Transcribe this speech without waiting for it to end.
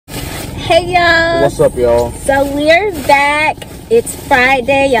Hey y'all. What's up, y'all? So we're back. It's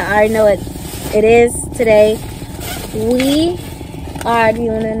Friday. Y'all already know what it is today. We are. Do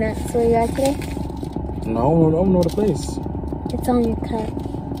you want to announce where you are today? No, I don't know the place. It's on your cup.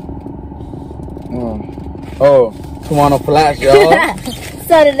 Oh, Tijuana Flats, y'all.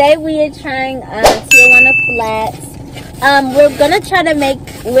 So today we are trying Tijuana Flats.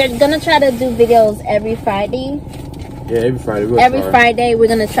 We're gonna try to do videos every Friday. Yeah, every Friday. Every Friday we're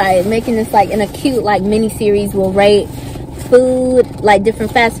gonna try making this like in a cute like mini series. We'll rate food, like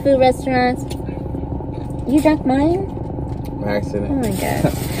different fast food restaurants. You drank mine? By accident. Oh my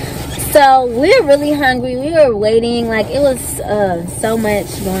god. So we're really hungry. We were waiting, like it was so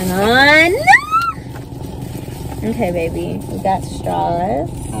much going on. Okay, baby. We got straws.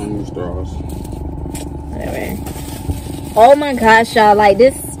 I don't use straws. Whatever. Oh my gosh, y'all, like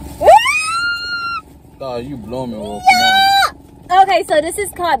this. Oh, you blow me, Will. Come on. Okay, so this is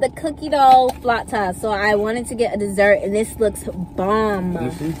called the cookie dough flauta. So I wanted to get a dessert, and this looks bomb. Let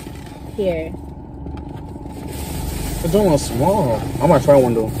me see. Here. It's almost small. I might try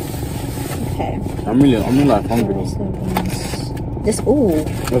one though. Okay. I'm really like hungry. This, ooh,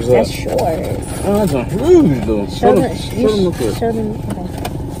 what's that's that? short. Oh, that's a huge though. Show them. Show them.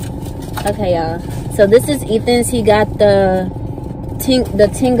 Okay, y'all. So this is Ethan's. He got the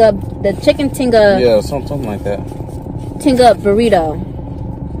chicken tinga. Yeah, something like that. Tinga burrito.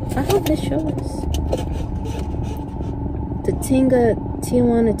 I hope this shows. The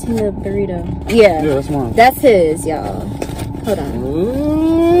Tijuana tinga burrito. Yeah. Yeah, that's mine. That's his, y'all. Hold on.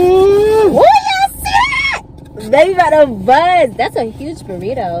 Ooh. Y'all see it? Baby got a buzz. That's a huge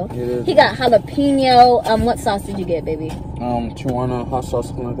burrito. It is. He got jalapeno. What sauce did you get, baby? Tijuana hot sauce,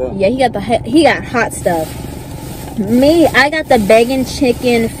 something like that. Yeah, he got hot stuff. Me, I got the bacon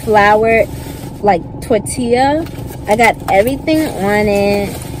chicken flour like tortilla. I got everything on it.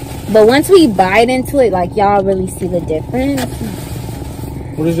 But once we bite into it, like y'all really see the difference.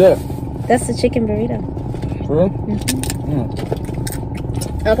 What is that? That's the chicken burrito. For real? Mm-hmm.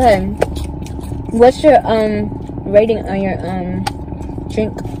 Okay. What's your rating on your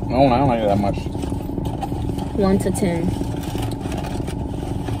drink? I don't like it that much. 1 to 10.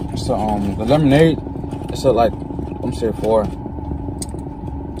 So the lemonade, it's a like, I'm saying 4.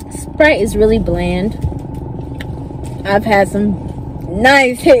 Sprite is really bland. I've had some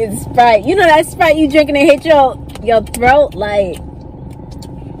nice hit Sprite. You know that Sprite you drinking and hit your throat? Like,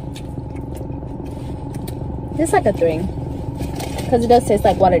 it's like a 3. Because it does taste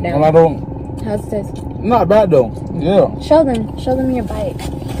like watered down. And I don't. How's it taste? Not bad though. Yeah. Show them your bite.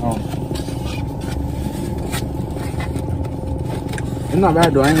 It's not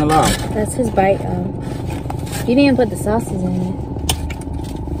bad though, I ain't gonna lie. That's his bite. You didn't even put the sauces in it.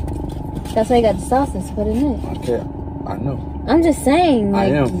 That's why you got the sauces put in it. Okay, I know. I'm just saying,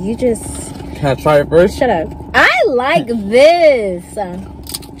 like, I am. you just... Can I try it first? Shut up. I like this.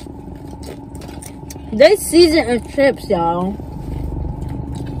 They season and chips, y'all.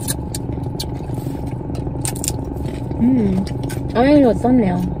 I don't even know what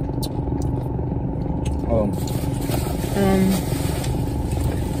thumbnail.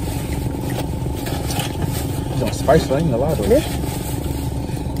 It's spicy, I ain't gonna lie though. This?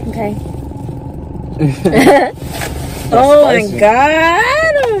 Okay. Oh my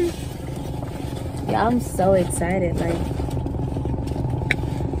god! Yeah, I'm so excited. Like,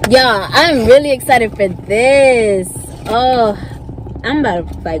 yeah, I'm really excited for this. Oh, I'm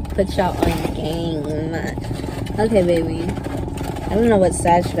about to like put y'all on game. Okay, baby. I don't know what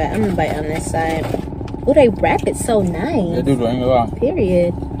side should I'm gonna bite on this side. Oh, they wrap it so nice. Yeah, dude, I ain't gonna lie.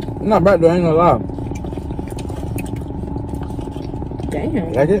 Period. It's not bad though, I ain't gonna lie. Damn. You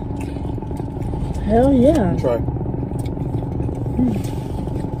like it? Hell yeah. Try.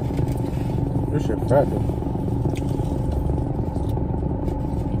 This shit fat though.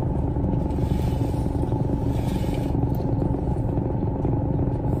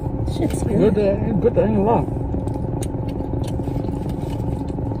 Shit's Good good. good, I ain't gonna lie.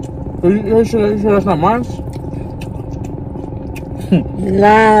 You sure that's not mine?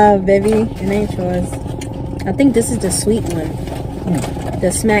 Nah, baby. It ain't yours. I think this is the sweet one.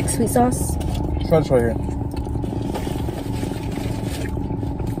 The smack sweet sauce. Try this right here.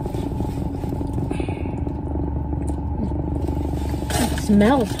 It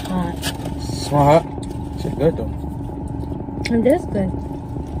smells hot. Smell hot? Shit good though. It is good.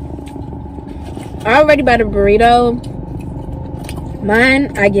 I already bought a burrito.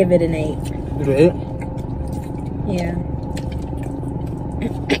 Mine, I give it an 8. Is it 8? Yeah.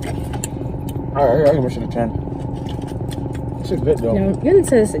 Alright, I give it a 10. Shit good though. No, you didn't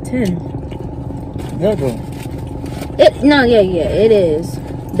say it's a 10. Yeah, though. No, yeah, it is.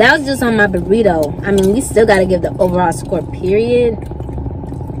 That was just on my burrito. I mean, we still gotta give the overall score, period.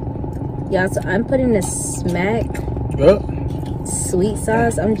 Y'all, so I'm putting the smack sweet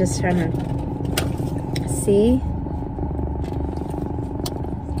sauce. I'm just trying to see.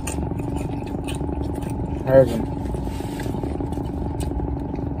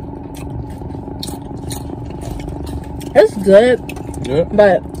 It's good. Yeah.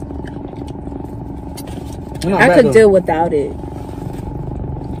 But I could do without it.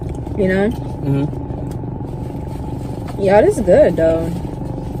 You know? Yeah, this is good though.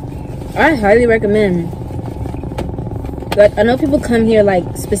 I highly recommend. Like, I know people come here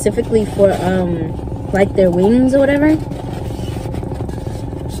like specifically for like their wings or whatever.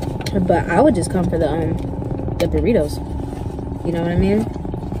 But I would just come for the burritos. You know what I mean?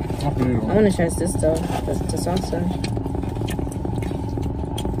 I want to try this though. The salsa.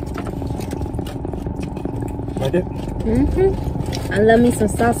 Like it? I love me some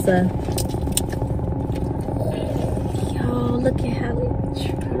salsa. Yo, look at how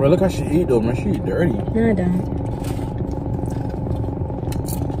it. Bro, look how she eat though, man. She eat dirty. No, I don't.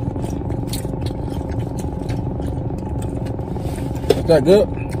 Is that good?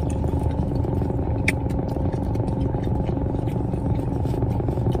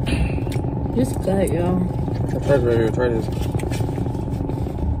 It's good, y'all. Try this right here. Try this.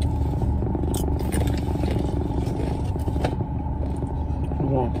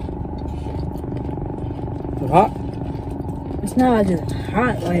 It's hot? It's not like it's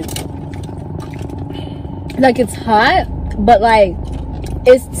hot, like it's hot, but like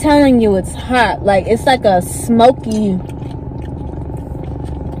it's telling you it's hot. Like it's like a smoky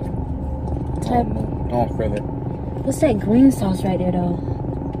type. Don't feel it. What's that green sauce right there though?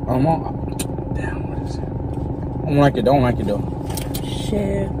 Damn, what is it? I don't like it. Don't like it though.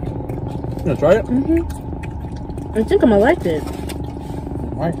 Shit. You gonna try it? I think I'm gonna like it.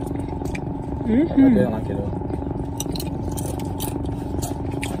 Right. I didn't like it though.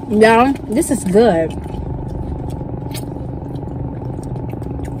 Yeah, this is good.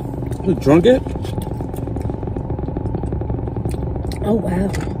 You drunk it? Oh wow.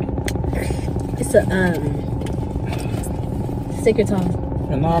 It's a secret tongue.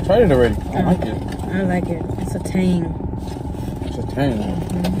 Yeah, no, I tried it already. I like it. I like it. It's a tang. It's a tang.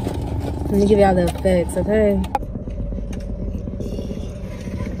 Let me give y'all the effects, okay?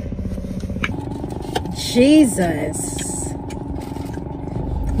 Jesus.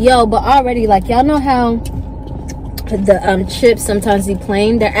 Yo, but already, like, y'all know how the chips sometimes be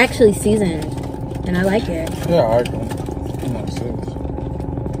plain? They're actually seasoned. And I like it. Yeah, I like them.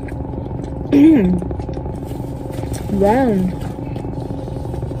 Wow.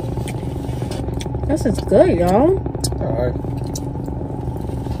 This is good, y'all. Alright.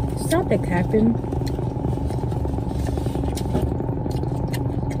 Stop it, Captain.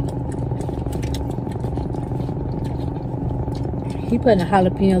 He putting the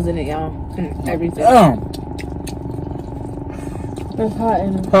jalapenos in it, y'all. And everything. It's hot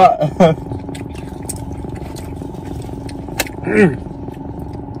in it. Hot.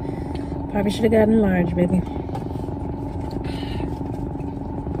 Probably should have gotten large, baby.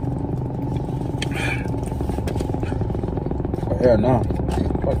 Yeah, no.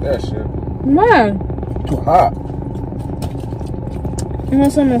 Fuck that shit. Why? Too hot. You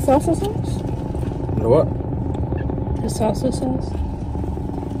want some of the salsa sauce? You know what? The salsa sauce?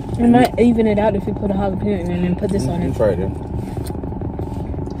 It might even it out if you put a jalapeno in and then put this on it. Try it, yeah.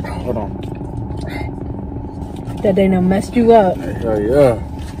 Hold on. That they done messed you up. Hell yeah.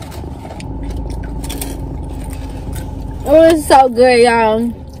 Oh, it's so good, y'all.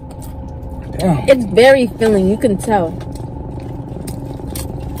 Damn. It's very filling, you can tell.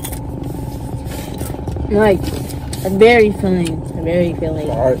 Like, very filling. Very filling.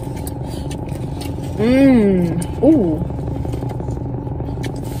 Alright. Ooh.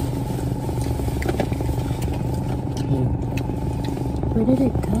 Where did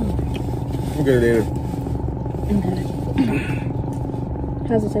it go? We'll get it later. Okay.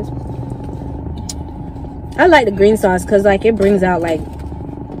 How's it taste? I like the green sauce because, like, it brings out, like,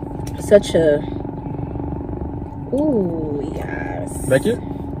 such a... Ooh, yes. Like it?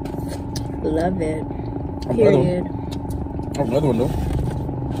 Love it. Period. Oh, another one, though.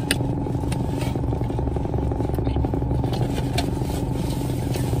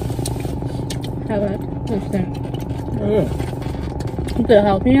 How about what's that? Yeah. You put a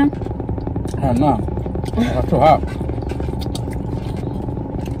jalapeno? No. That's too hot.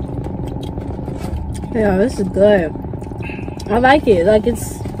 Yeah, this is good. I like it. Like,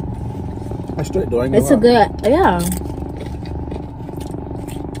 it's... That's straight, though. It's a good... Yeah.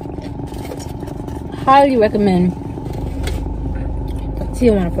 Highly recommend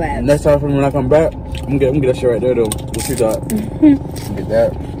Tijuana Flats. Next time when I come back, I'm gonna get that shit right there though. What you got? Get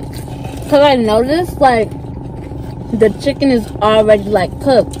that. Cause I noticed like the chicken is already like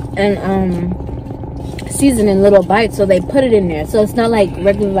cooked and seasoned in little bites, so they put it in there, so it's not like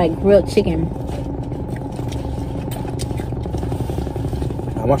regular like grilled chicken.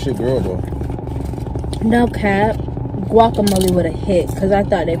 How much shit grilled though? No cap. Guacamole would have hit, cause I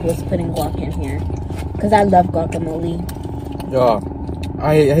thought they was putting guac in here, cause I love guacamole. Yeah,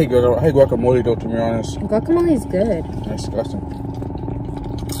 I hate guacamole though. To be honest, Guacamole is good. that's disgusting.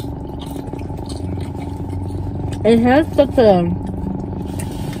 It has such a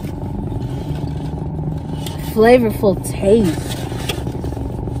flavorful taste.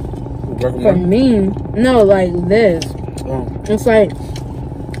 For me, no, like this. Oh. It's like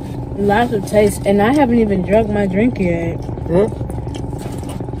lots of taste, and I haven't even drunk my drink yet. Huh?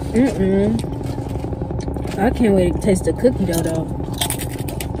 I can't wait to taste the cookie dough though.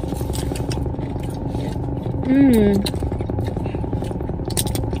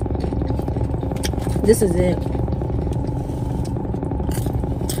 This is it.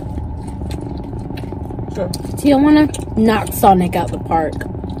 Sure. Tijuana knocked Sonic out the park.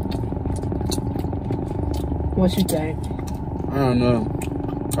 What you think? I don't know.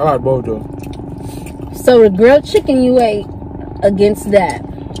 I like both though. So the grilled chicken you ate against that,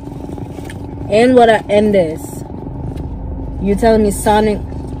 and this. You telling me Sonic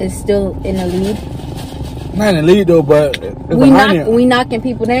is still in the lead? Not in the lead though, but we knocking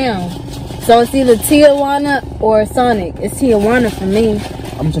people down. So it's either Tijuana or Sonic. It's Tijuana for me.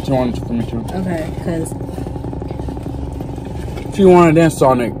 I'm gonna say Tijuana for me too. Okay, because Tijuana then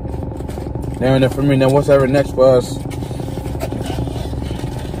Sonic. Then for me, then what's ever next for us?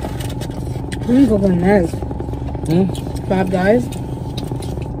 I'm gonna go next. Five Guys.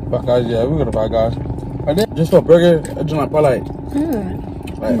 Five Guys, yeah, we go to Five Guys. I did just for a burger, I just like probably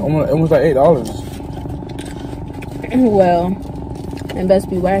like almost like $8. Well, it best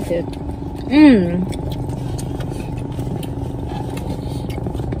be worth it.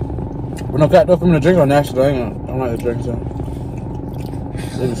 But no cat though from the drink on national, I don't like the drink so.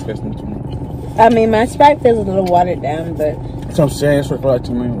 They're disgusting to me. I mean, my Sprite feels a little watered down, but That's what I'm saying. It's what I like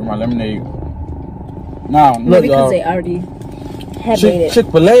to me with my lemonade. Now, look, maybe because they already have made it.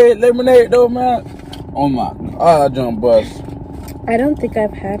 Chick-fil-A lemonade though, man. Oh my God, I jump bust. I don't think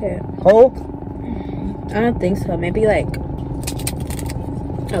I've had it. Oh? I don't think so. Maybe like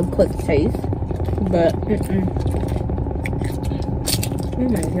a quick taste, but oh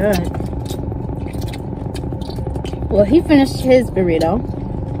my God. Well, he finished his burrito.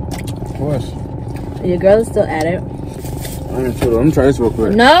 Of course. Your girl is still at it. I'm gonna try this real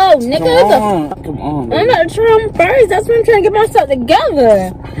quick. No, nigga. Come on. I'm not trying first. That's why I'm trying to get myself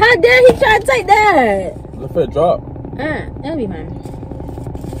together. How dare he try to take that? Let's let it drop. That'll be fine.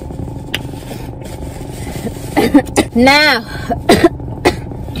 Now.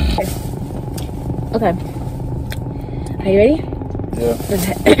 Okay. Are you ready? Yeah.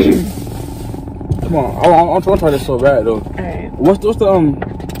 Okay. Come on. I want to try this so bad though. Alright. What's the I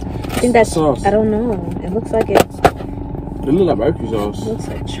think that's sauce? I don't know. It looks like it's. It looks like barbecue sauce. It looks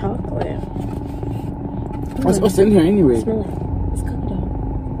like chocolate. What's in here anyway? Smell it. It's cookie dough.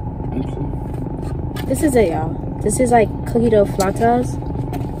 Okay. This is it, y'all. This is like cookie dough flautas.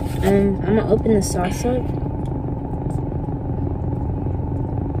 I'm gonna open the sauce up.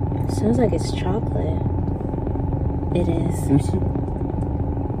 Sounds like it's chocolate. It is. Let me see.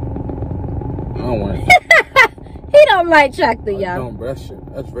 I don't want it. He don't like chocolate, y'all. Don't, but that shit,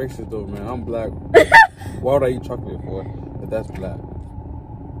 that's racist though, man. I'm black. Why would I eat chocolate for? If that's black.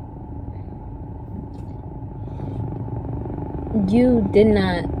 You did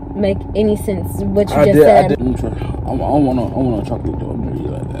not make any sense what you I just did. said. I didn't try. I want a chocolate though. I'm gonna eat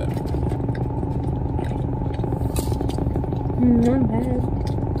like that. Not bad.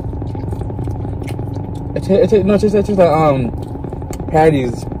 It tastes like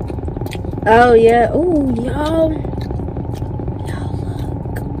patties. Oh yeah. Oh y'all. Y'all look.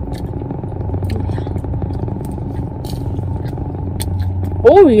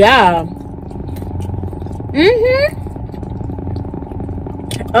 Oh yeah.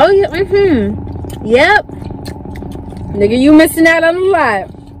 Oh yeah. Yep. Nigga, you missing out on a lot.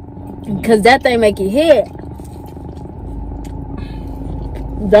 Cause that thing make you hit.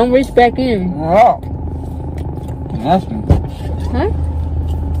 Don't reach back in. Oh. Nasty. Huh?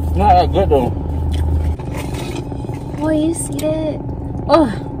 Not that good though. Oh, you see that? Oh.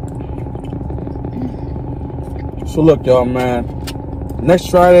 So look, y'all, man. Next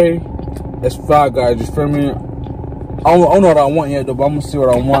Friday, it's Five Guys. You feel me? I don't know what I want yet, though, but I'm gonna see what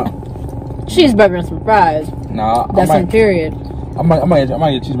I want. Cheeseburger and some fries. Nah, That's on period. I might get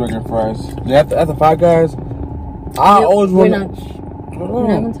cheeseburger and fries. Yeah, after Five Guys, I always want. We're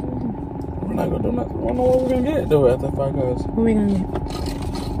not gonna do nothing. I don't know what we're gonna get though after Five Guys. What are we gonna get?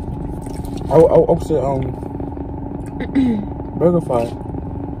 I said Burger Five.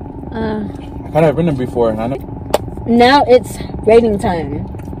 I kind of been there before. I know. Now it's rating time.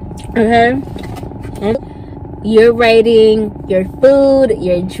 Okay. You're rating your food,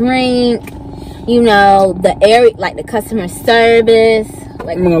 your drink. You know, the area, like the customer service,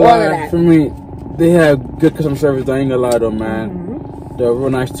 like I'm gonna all lie, of that. for me, they have good customer service. I ain't gonna lie though, man. They're real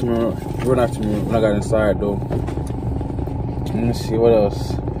nice to me. Real nice to me when I got inside though. Let me see what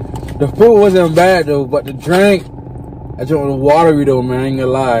else. The food wasn't bad though, but the drink, I drank the watery though, man. I ain't gonna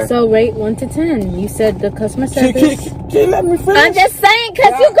lie. So rate 1 to 10. You said the customer service. Can you let me finish? I'm just saying,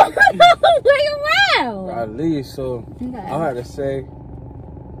 cause you going all the way around. At least, so Okay. I had to say.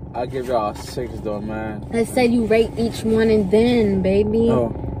 I'll give y'all a 6 though, man. I said you rate each one and then, baby. Oh,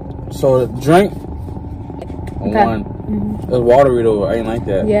 so the drink, Okay. 1. It's watery though. I ain't like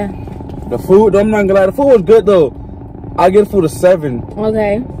that. Yeah. The food, I'm not gonna lie, the food was good though. I give the food a 7.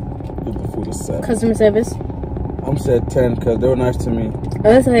 Okay. Give the food a 7. Customer service. I'm said 10 because they were nice to me.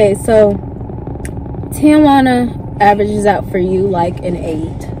 Okay, so Tijuana averages out for you like an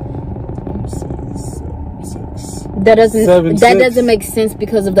 8. I'm saying 6. That doesn't 7, that 6. doesn't make sense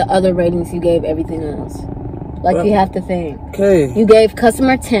because of the other ratings you gave everything else. Like Well, you have to think. Okay. You gave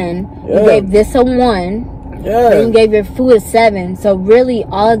customer 10. Yeah. You gave this a 1. Yeah. Then you gave your food a 7. So really,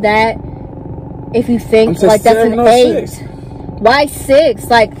 all of that, if you think like that's an 8. 6. Why 6?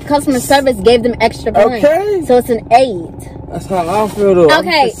 Like customer service gave them extra points. Okay. So it's an 8. That's how I feel though.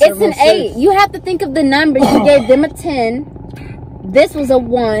 Okay, it's an 8. You have to think of the numbers. You gave them a 10. This was a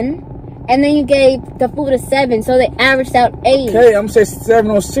 1. And then you gave the food a 7. So they averaged out 8. Okay, I'm saying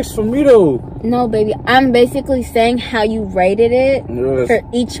 7 or 6 for me though. No, baby. I'm basically saying how you rated it Yes. for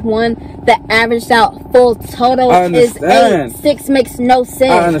each one. The averaged out full total I is understand. 8. 6 makes no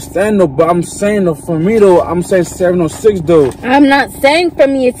sense. I understand though, but I'm saying though, for me though, I'm saying 7 or 6 though. I'm not saying for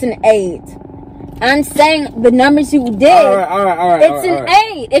me it's an 8. I'm saying the numbers you did. All right. It's an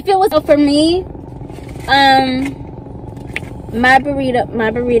 8. If it was for me, my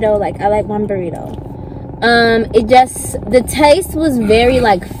burrito, like I like one burrito. It just, the taste was very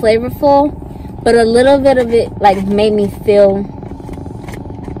like flavorful, but a little bit of it like made me feel,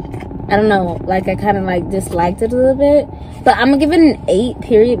 I don't know, like I kind of like disliked it a little bit. But I'm gonna give it an 8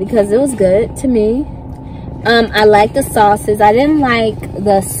 period because it was good to me. I like the sauces. I didn't like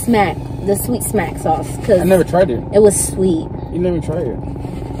the sweet smack sauce because I never tried it. it was sweet. You never tried it.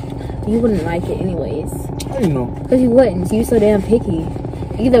 You wouldn't like it anyways. How do you know? Because you wouldn't. You so damn picky.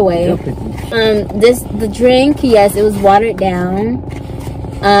 Either way. You're picky. The drink, yes, it was watered down.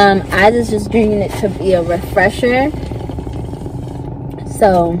 I was just drinking it to be a refresher.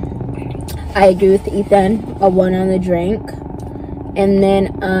 So, I agree with Ethan. A 1 on the drink. And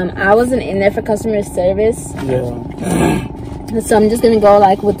then, I wasn't in there for customer service. Yeah. So, I'm just going to go,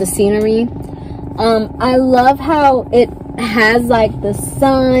 like, with the scenery. I love how it has, like, the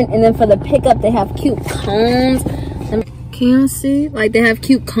sun. And then for the pickup, they have cute cones. Can you see? Like, they have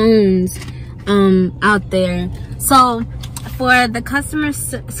cute cones out there. So for the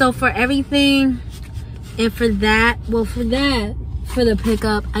customers, so for everything and for that, well, for the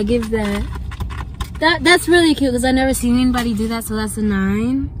pickup, I give that's really cute because I never seen anybody do that. So that's a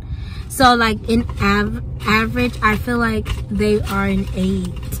 9. So like in average, I feel like they are an 8.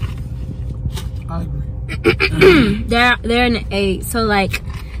 I agree. they're an 8. So like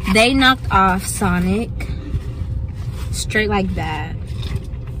they knocked off Sonic straight like that.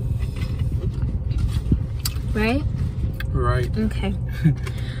 Right? Right. Okay.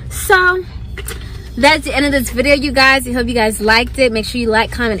 So that's the end of this video, you guys. I hope you guys liked it. Make sure you like,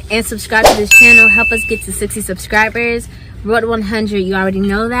 comment, and subscribe to this channel. Help us get to 60 subscribers. Road to 100, you already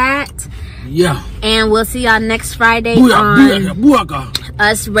know that. Yeah. And we'll see y'all next Friday on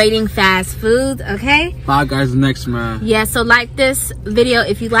us rating fast food, okay? Five Guys next, man. Yeah, so like this video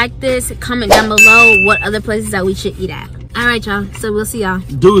if you like this. Comment down below what other places that we should eat at. All right, y'all. So we'll see y'all.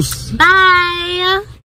 Deuce. Bye.